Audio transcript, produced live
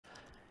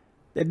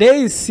The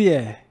day is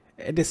here.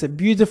 It is a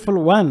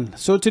beautiful one.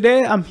 So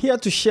today I'm here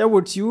to share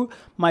with you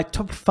my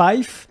top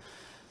 5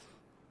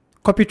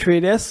 copy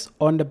traders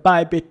on the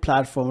Bybit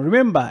platform.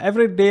 Remember,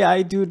 every day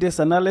I do this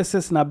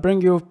analysis and I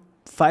bring you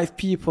 5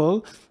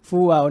 people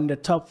who are on the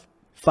top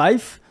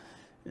 5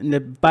 in the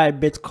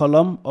Bybit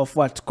column of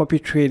what copy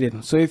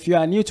trading. So if you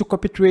are new to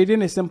copy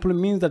trading, it simply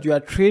means that you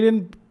are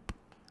trading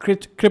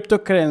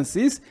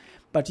cryptocurrencies,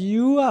 but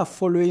you are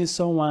following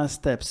someone's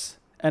steps,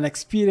 an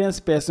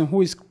experienced person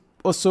who is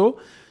also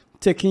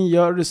taking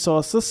your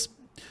resources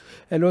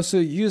and also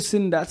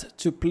using that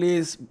to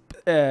place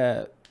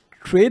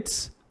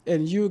trades,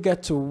 and you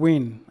get to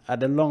win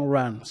at the long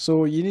run.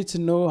 So you need to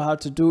know how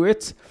to do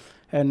it.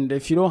 And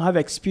if you don't have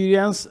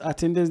experience, I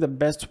think this is the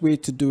best way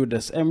to do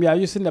this. And we are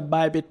using the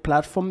Bybit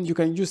platform. You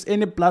can use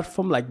any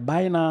platform like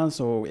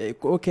Binance or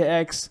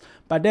OKX.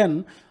 But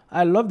then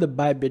I love the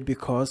Bybit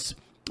because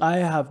I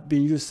have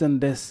been using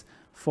this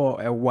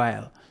for a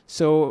while.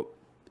 So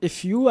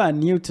if you are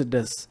new to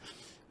this,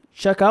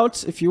 check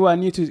out. If you are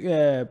new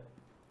to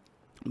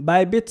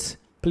Bybit,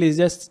 please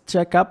just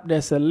check up.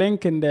 There's a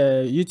link in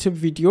the YouTube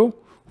video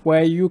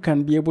where you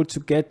can be able to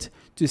get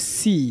to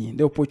see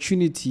the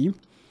opportunity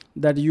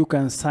that you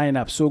can sign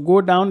up. So go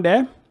down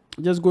there,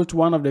 just go to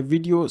one of the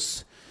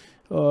videos,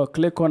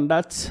 click on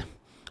that,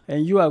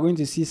 and you are going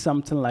to see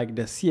something like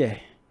this here.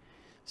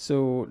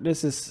 So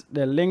this is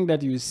the link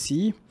that you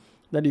see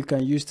that you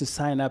can use to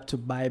sign up to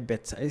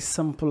Bybit. As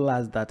simple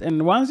as that.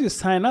 And once you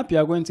sign up, you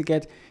are going to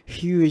get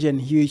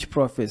huge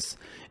profits.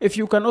 If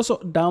you can also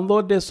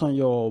download this on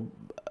your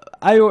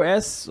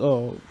iOS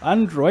or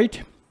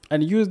Android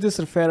and use this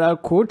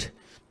referral code,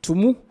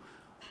 TUMU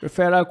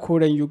referral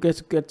code, and you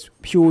get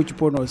huge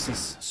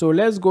bonuses. So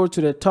let's go to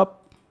the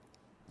top.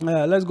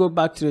 Let's go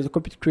back to the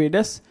copy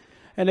traders.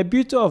 And the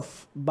beauty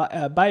of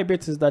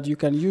Bybit is that you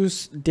can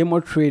use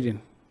demo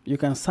trading. You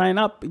can sign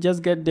up,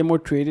 just get demo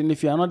trading.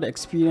 If you are not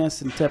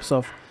experienced in terms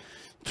of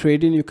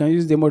trading, you can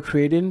use demo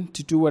trading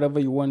to do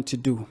whatever you want to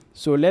do.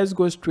 So let's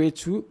go straight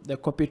to the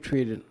copy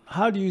trading.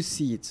 How do you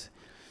see it?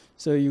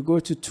 So you go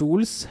to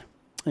tools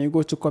and you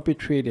go to copy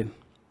trading.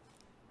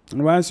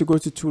 And once you go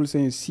to tools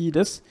and you see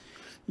this,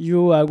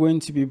 you are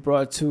going to be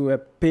brought to a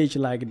page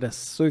like this.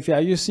 So if you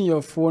are using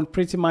your phone,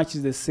 pretty much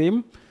is the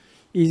same.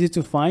 Easy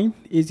to find,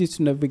 easy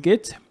to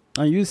navigate.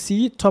 And you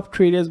see top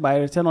traders by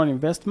return on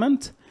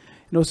investment.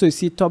 And also you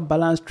see top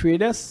balance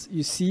traders.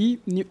 You see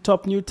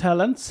top new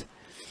talents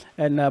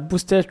and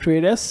boosted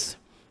traders.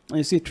 And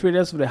you see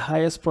traders with the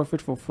highest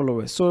profit for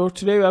followers. So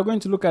today we are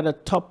going to look at the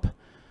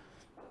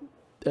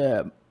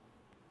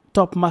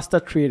top master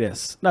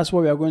traders. That's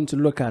what we are going to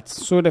look at.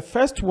 So the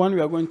first one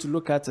we are going to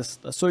look at is,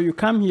 so you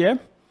come here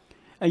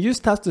and you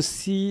start to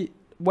see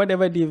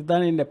whatever they've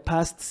done in the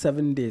past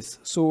 7 days.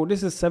 So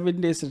this is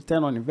 7 days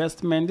return on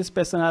investment. This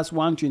person has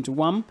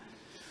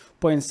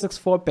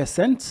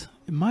 121.64%.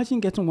 Imagine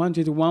getting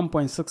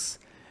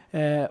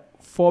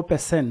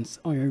 121.64%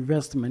 on your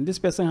investment. This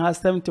person has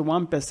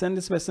 71%,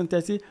 this person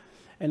 30%,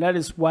 and that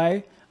is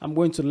why I'm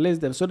going to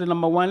list them. So the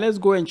number one, let's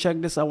go and check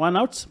this one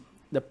out,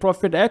 the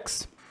Profit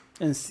X,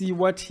 and see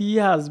what he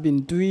has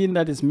been doing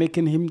that is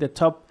making him the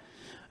top,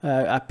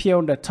 appear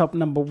on the top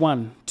number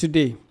 1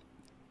 today.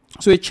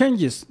 So it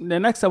changes. The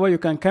next hour you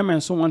can come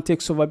and someone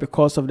takes over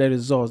because of the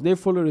results. They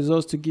follow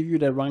results to give you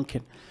the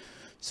ranking.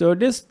 So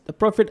this, the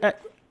Profit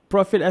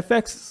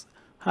FX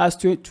has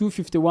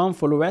 251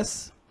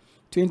 followers,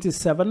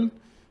 27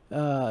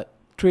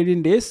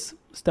 trading days,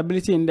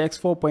 stability index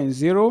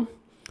 4.0.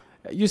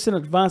 Using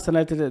advanced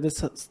analytics, the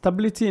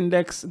stability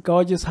index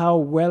gauges how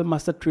well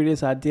master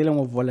traders are dealing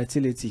with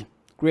volatility.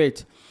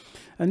 Great.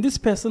 And this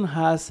person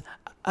has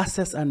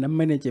assets under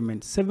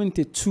management,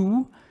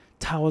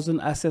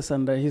 72,000 assets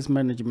under his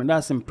management.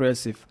 That's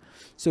impressive.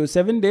 So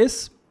 7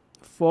 days,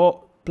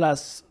 4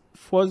 plus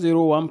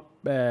 401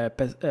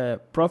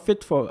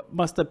 profit for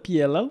master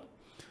PLL,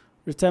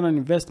 return on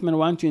investment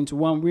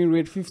 121, win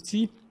rate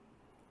 50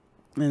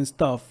 and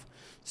stuff.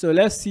 So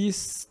let's see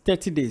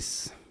 30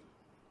 days.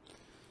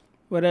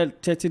 Whether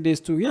 30 days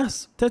too?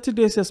 Yes, 30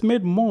 days has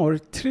made more,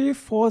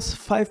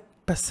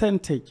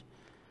 3.45%.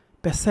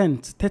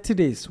 30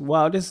 days.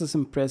 Wow, this is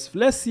impressive.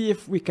 Let's see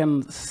if we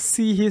can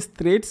see his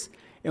trades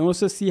and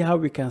also see how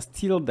we can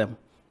steal them.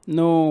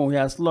 No, he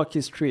has locked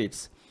his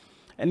trades.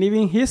 And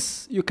even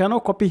his, you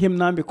cannot copy him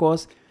now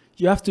because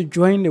you have to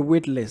join the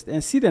wait list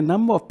and see the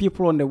number of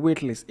people on the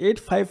wait list.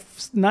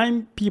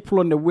 859 people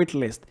on the wait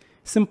list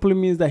simply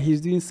means that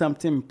he's doing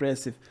something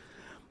impressive.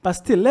 But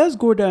still, let's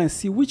go down and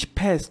see which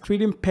pairs,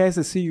 trading pairs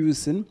is he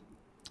using,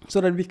 so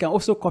that we can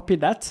also copy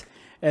that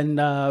and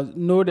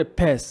know the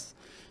pairs.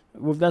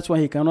 With that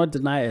one, he cannot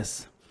deny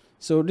us.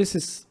 So this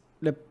is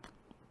the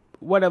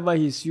whatever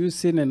he's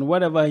using and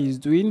whatever he's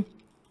doing.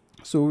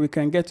 So we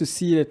can get to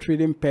see the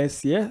trading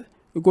pairs here.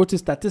 You go to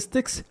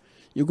statistics,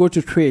 you go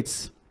to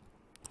trades.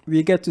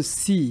 We get to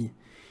see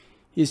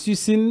he's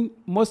using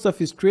most of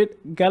his trade.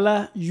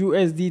 Gala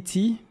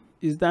USDT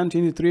is down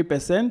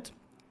 23%,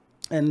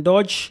 and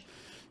Dodge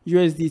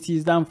USDT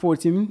is down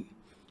 14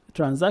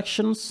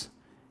 transactions,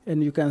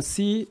 and you can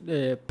see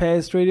the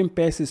pairs, trading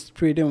pairs is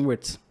trading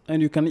with,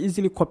 and you can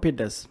easily copy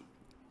this.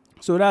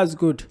 So that's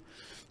good.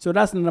 So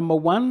that's number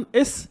one,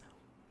 is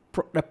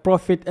the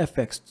profit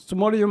FX.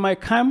 Tomorrow you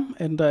might come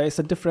and it's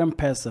a different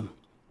person.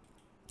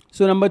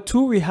 So number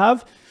two, we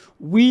have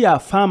We Are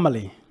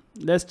Family.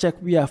 Let's check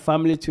We Are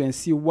Family to and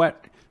see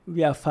what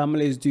We Are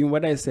Family is doing,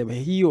 whether it's a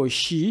he or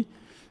she,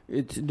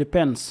 it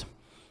depends.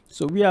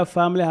 So We Are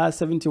Family has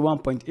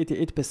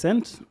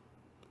 71.88%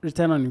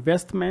 return on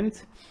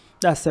investment.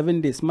 That's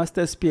 7 days.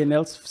 Masters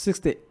P&L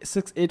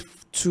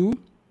 682.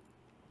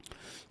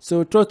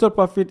 So total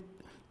profit,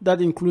 that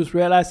includes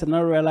realized and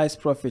unrealized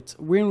profit.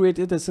 Win rate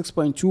is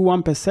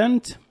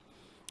 6.21%.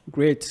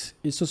 Great.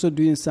 It's also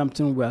doing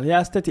something well. He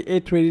has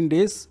 38 trading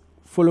days.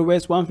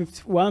 Followers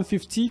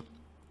 150.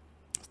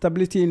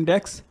 Stability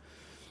index.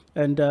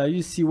 And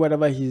you see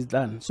whatever he's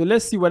done. So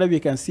let's see whether we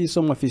can see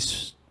some of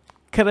his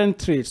current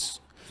trades.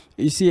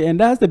 You see, and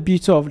that's the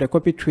beauty of the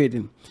copy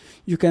trading.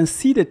 You can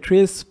see the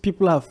trades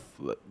people have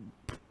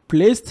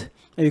placed,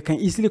 and you can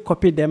easily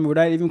copy them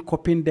without even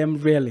copying them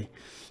really.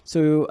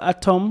 So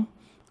Atom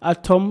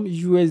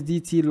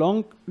USDT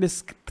long,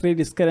 this trade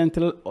is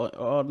currently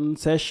on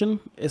session,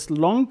 is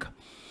long.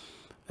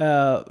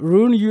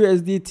 Rune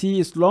USDT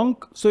is long,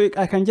 so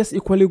I can just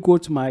equally go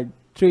to my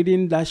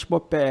trading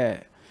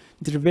dashboard,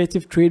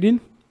 derivative trading,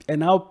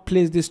 and now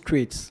place these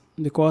trades,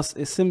 because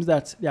it seems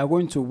that they are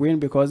going to win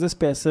because this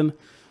person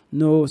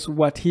knows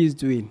what he's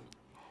doing.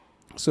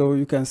 So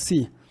you can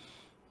see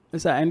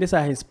these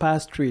are his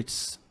past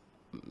trades.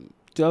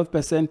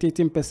 12%,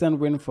 18%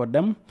 win for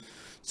them.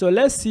 So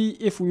let's see,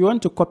 if we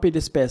want to copy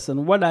this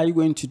person, what are you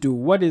going to do?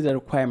 What is the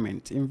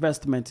requirement?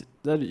 Investment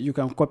that you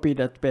can copy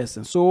that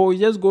person. So you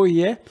just go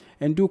here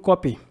and do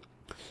copy.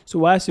 So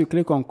once you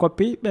click on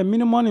copy, the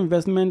minimum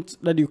investment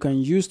that you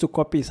can use to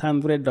copy is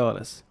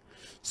 $100.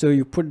 So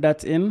you put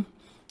that in,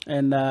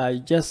 and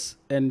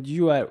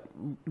you are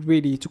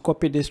ready to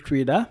copy this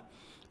trader.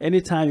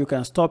 Anytime you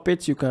can stop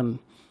it, you can.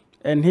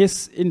 And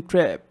his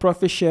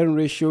profit sharing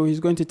ratio, he's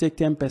going to take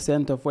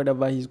 10% of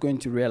whatever he's going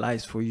to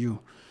realize for you.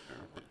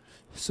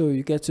 So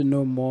you get to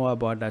know more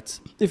about that.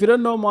 If you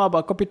don't know more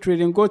about copy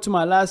trading, go to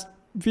my last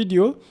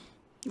video.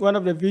 One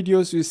of the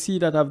videos you see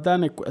that I've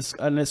done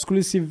an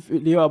exclusive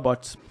video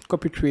about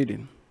copy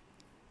trading.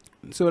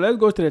 So let's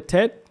go to the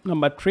third,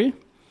 number 3.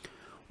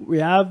 We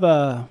have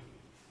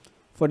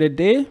for the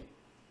day,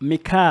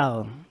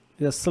 Mikhail,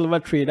 the silver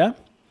trader.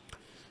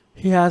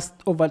 He has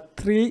over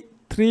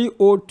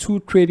 302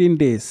 trading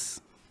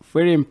days.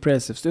 Very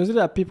impressive. So these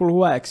are people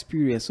who are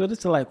experienced. So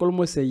that's like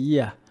almost a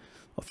year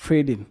of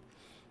trading.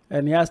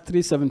 And he has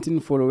 317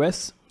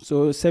 followers.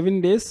 So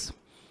 7 days,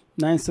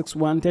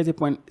 961,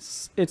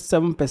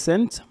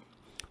 30.87%.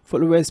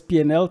 Followers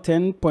P&L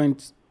 10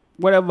 point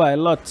whatever, a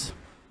lot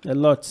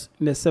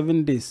in the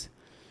 7 days.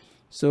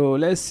 So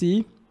let's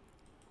see,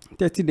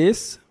 30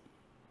 days,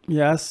 he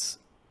has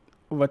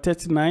over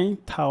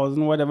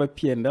 39,000 whatever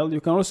P&L.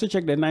 You can also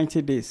check the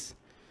 90 days,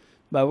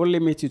 but I will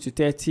limit you to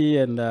 30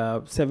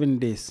 and 7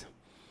 days.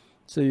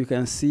 So you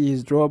can see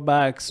his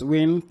drawbacks,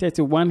 win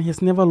 31.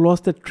 He's never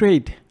lost a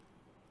trade.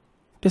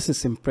 This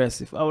is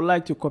impressive. I would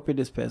like to copy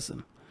this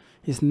person.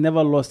 He's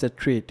never lost a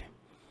trade.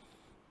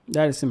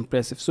 That is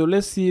impressive. So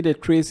let's see the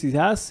trades he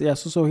has. He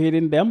has also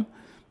hidden them.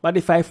 But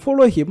if I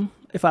follow him,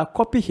 if I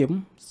copy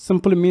him,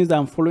 simply means that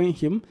I'm following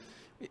him.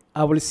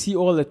 I will see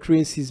all the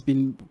trades he's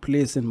been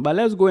placing. But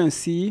let's go and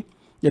see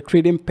the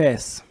trading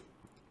pairs.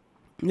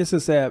 This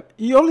is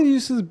he only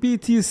uses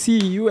BTC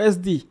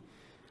USD.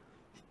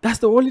 That's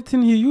the only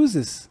thing he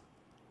uses.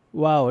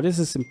 Wow, this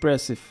is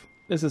impressive.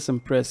 This is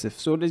impressive.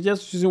 So they're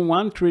just using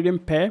one trading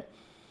pair,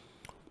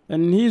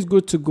 and he's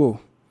good to go.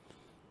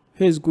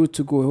 He's good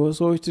to go.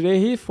 So today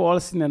he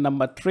falls in the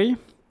number 3.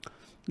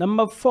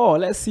 Number 4.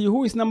 Let's see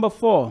who is number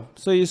 4.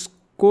 So you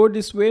go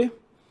this way,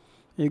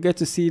 you get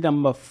to see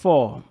number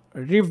 4.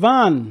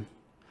 Rivan.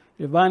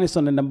 Rivan is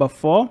on the number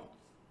 4.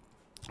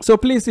 So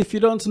please, if you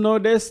don't know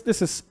this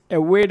is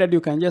a way that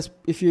you can just,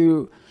 if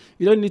you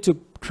don't need to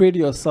trade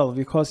yourself,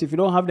 because if you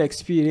don't have the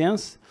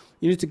experience,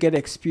 you need to get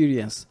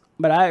experience.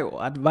 But I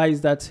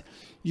advise that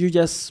you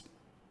just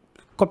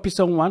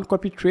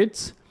copy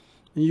trades,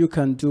 and you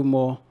can do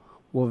more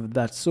with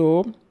that.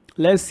 So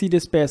let's see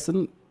this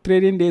person.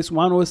 Trading days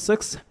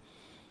 106,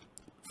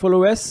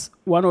 followers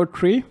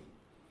 103,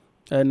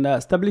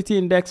 and stability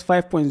index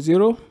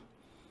 5.0,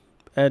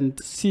 and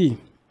see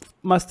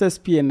masters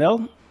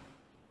P&L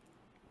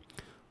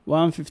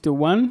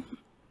 151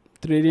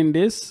 trading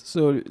days.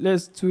 So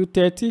let's do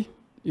 30.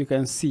 You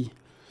can see.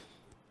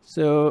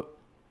 So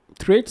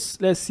trades,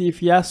 let's see if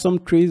he has some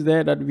trades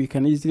there that we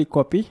can easily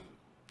copy.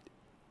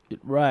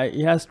 Right,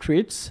 he has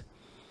trades,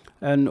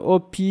 and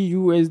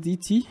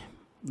OPUSDT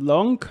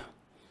long,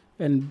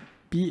 and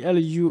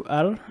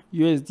BLUR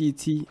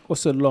USDT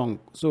also long.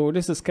 So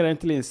this is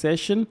currently in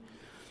session,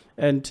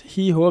 and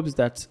he hopes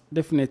that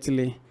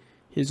definitely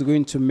he's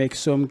going to make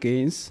some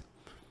gains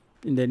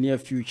in the near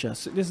future.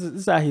 So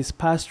these are his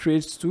past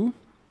trades too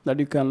that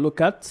you can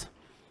look at.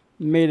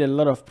 Made a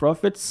lot of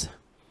profits,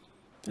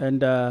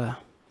 and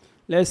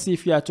Let's see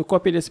if you are to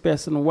copy this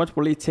person, what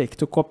will it take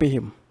to copy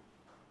him?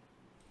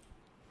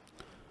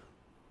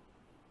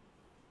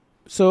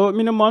 So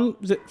minimum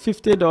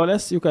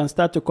 $50, you can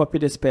start to copy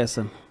this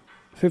person.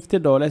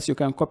 $50, you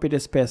can copy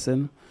this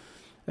person,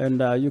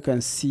 and you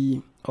can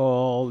see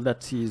all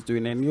that he's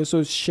doing. And he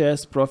also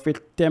shares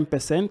profit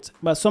 10%,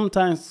 but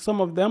sometimes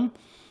some of them,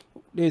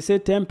 they say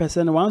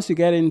 10%. Once you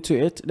get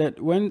into it, that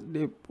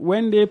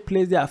when they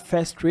place their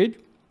first trade,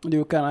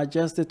 you can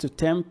adjust it to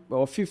 10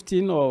 or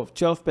 15 or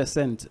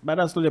 12%. But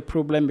that's not a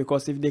problem,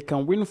 because if they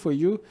can win for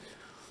you,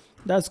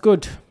 that's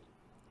good.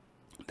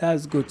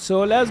 That's good. So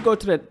let's go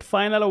to the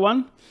final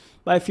one.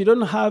 But if you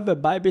don't have a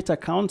Bybit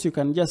account, you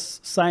can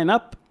just sign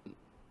up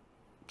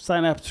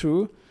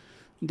through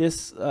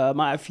this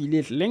my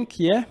affiliate link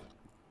here.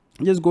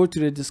 Just go to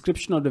the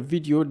description of the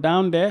video.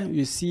 Down there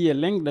you see a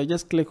link.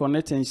 Just click on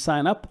it and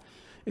sign up.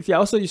 If you're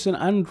also using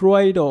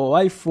Android or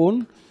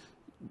iPhone,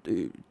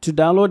 to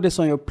download this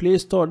on your Play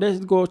Store, let's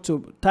go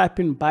to type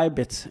in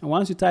Bybit. And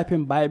once you type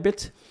in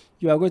Bybit,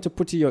 you are going to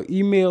put in your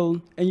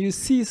email, and you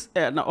see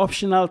an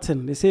optional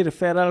thing. They say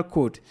referral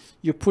code.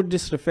 You put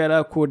this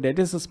referral code there.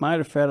 This is my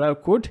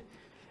referral code,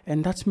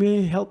 and that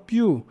may help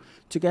you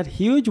to get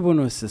huge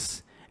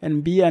bonuses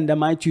and be under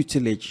my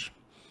tutelage.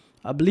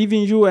 I believe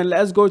in you, and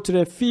let's go to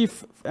the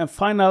fifth and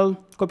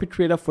final copy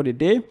trader for the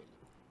day.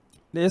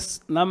 This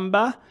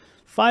number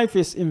 5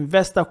 is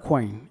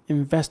InvestorCoin.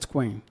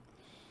 InvestCoin.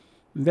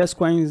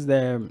 InvestCoin is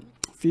the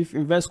fifth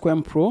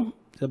InvestCoin Pro,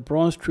 the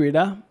bronze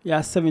trader.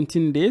 Yeah,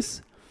 17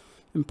 days.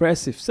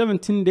 Impressive.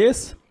 17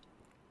 days.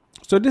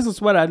 So this is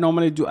what I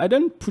normally do. I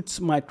don't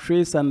put my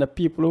trades under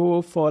people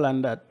who fall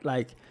under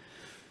like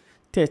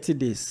 30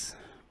 days.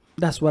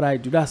 That's what I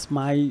do. That's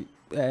my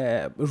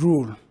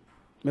rule.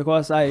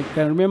 Because I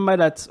can remember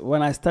that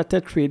when I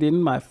started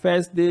trading, my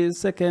first day,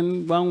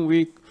 second, 1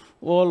 week,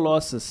 all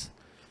losses.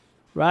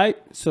 Right?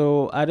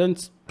 So I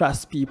don't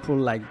trust people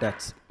like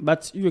that.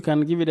 But you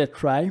can give it a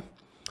try.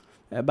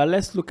 But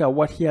let's look at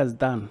what he has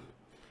done.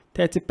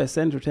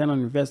 30% return on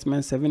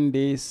investment, 7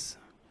 days.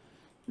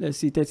 Let's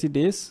see, 30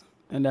 days.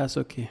 And that's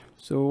okay.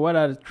 So what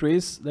are the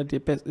trades that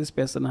this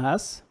person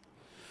has?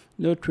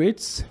 No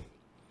trades.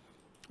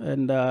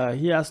 And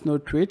he has no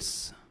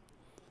trades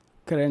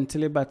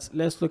currently. But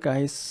let's look at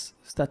his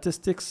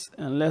statistics.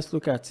 And let's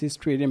look at his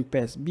trading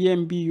pairs.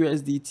 BNB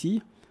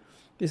USDT.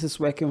 This is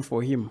working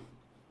for him.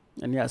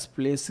 And he has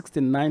placed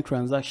 69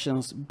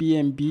 transactions,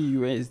 BNB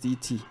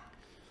USDT.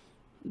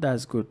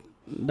 That's good.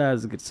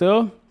 That's good.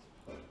 So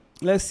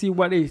let's see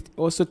what it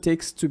also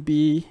takes to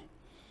be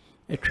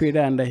a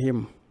trader under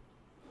him.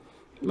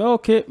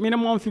 Okay,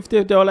 minimum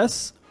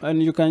 $50,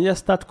 and you can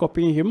just start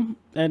copying him.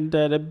 And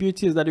the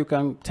beauty is that you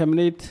can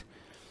terminate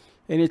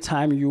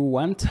anytime you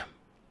want,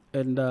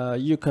 and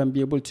you can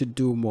be able to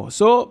do more.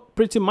 So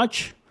pretty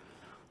much,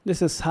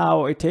 this is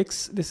how it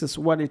takes. This is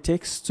what it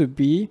takes to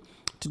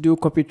do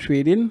copy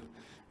trading.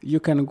 You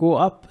can go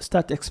up,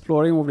 start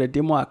exploring with the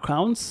demo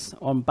accounts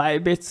on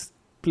Bybit.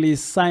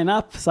 Please sign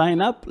up.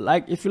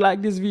 Like, if you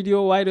like this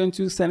video, why don't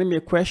you send me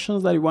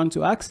questions that you want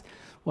to ask?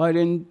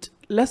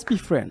 Let's be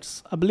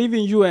friends. I believe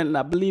in you, and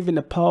I believe in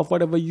the power of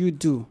whatever you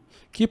do.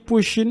 Keep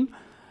pushing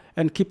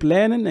and keep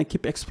learning and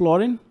keep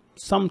exploring.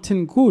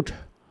 Something good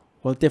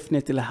will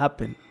definitely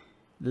happen.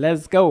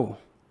 Let's go.